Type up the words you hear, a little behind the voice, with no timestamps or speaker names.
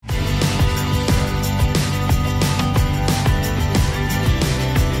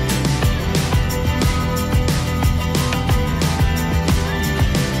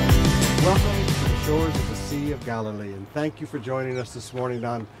Galilee, and thank you for joining us this morning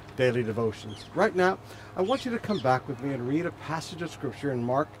on Daily Devotions. Right now, I want you to come back with me and read a passage of Scripture in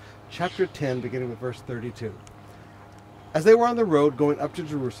Mark chapter 10, beginning with verse 32. As they were on the road going up to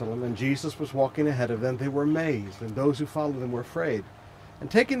Jerusalem, and Jesus was walking ahead of them, they were amazed, and those who followed them were afraid.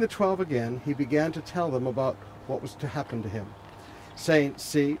 And taking the 12 again, he began to tell them about what was to happen to him, saying,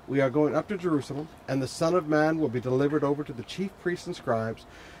 "See, we are going up to Jerusalem, and the Son of Man will be delivered over to the chief priests and scribes,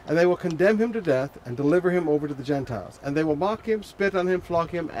 and they will condemn him to death and deliver him over to the Gentiles. And they will mock him, spit on him,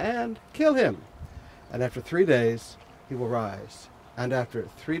 flog him, and kill him. And after 3 days he will rise. And after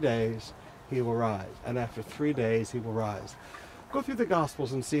 3 days he will rise. And after 3 days he will rise." Go through the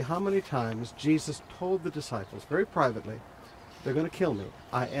Gospels and see how many times Jesus told the disciples very privately, "They're going to kill me.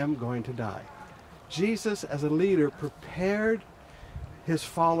 I am going to die." Jesus, as a leader, prepared his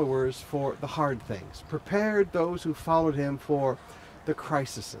followers for the hard things, prepared those who followed him for the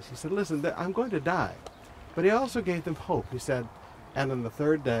crises. He said, "Listen, I'm going to die." But he also gave them hope. He said, "And on the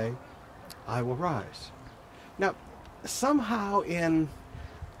third day, I will rise." Now, somehow in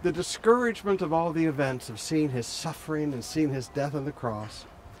the discouragement of all the events of seeing his suffering and seeing his death on the cross,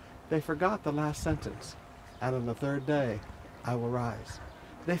 they forgot the last sentence, "And on the third day, I will rise."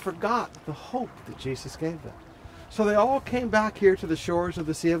 They forgot the hope that Jesus gave them. So they all came back here to the shores of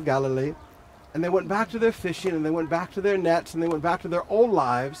the Sea of Galilee, and they went back to their fishing, and they went back to their nets, and they went back to their old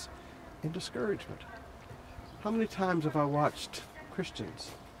lives in discouragement. How many times have I watched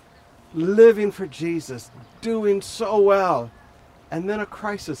Christians living for Jesus, doing so well, and then a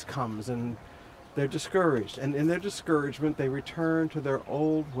crisis comes and they're discouraged, and in their discouragement they return to their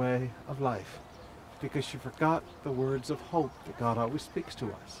old way of life because you forgot the words of hope that God always speaks to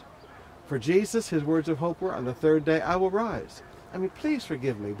us. For Jesus, his words of hope were, "On the third day I will rise." I mean, please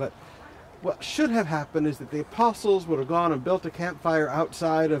forgive me, but what should have happened is that the apostles would have gone and built a campfire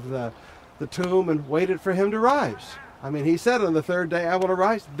outside of the tomb and waited for him to rise. I mean, he said, "On the third day I will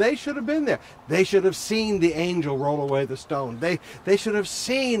arise." They should have been there. They should have seen the angel roll away the stone. They should have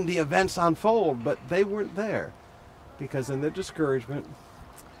seen the events unfold, but they weren't there because in their discouragement,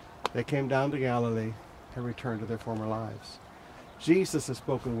 they came down to Galilee and returned to their former lives. Jesus has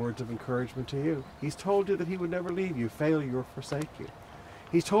spoken words of encouragement to you. He's told you that he would never leave you, fail you, or forsake you.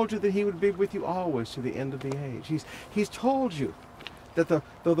 He's told you that he would be with you always to the end of the age. He's told you that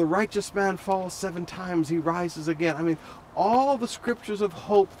though the righteous man falls 7 times, he rises again. I mean, all the scriptures of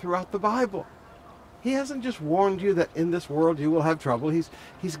hope throughout the Bible. He hasn't just warned you that in this world you will have trouble.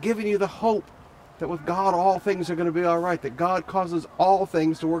 He's given you the hope that with God all things are going to be all right, that God causes all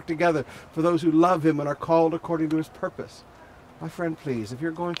things to work together for those who love him and are called according to his purpose. My friend, please, if you're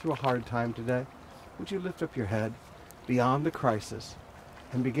going through a hard time today, would you lift up your head beyond the crisis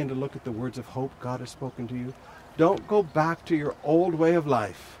and begin to look at the words of hope God has spoken to you? Don't go back to your old way of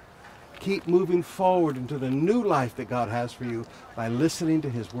life. Keep moving forward into the new life that God has for you by listening to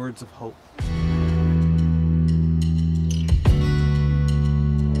his words of hope.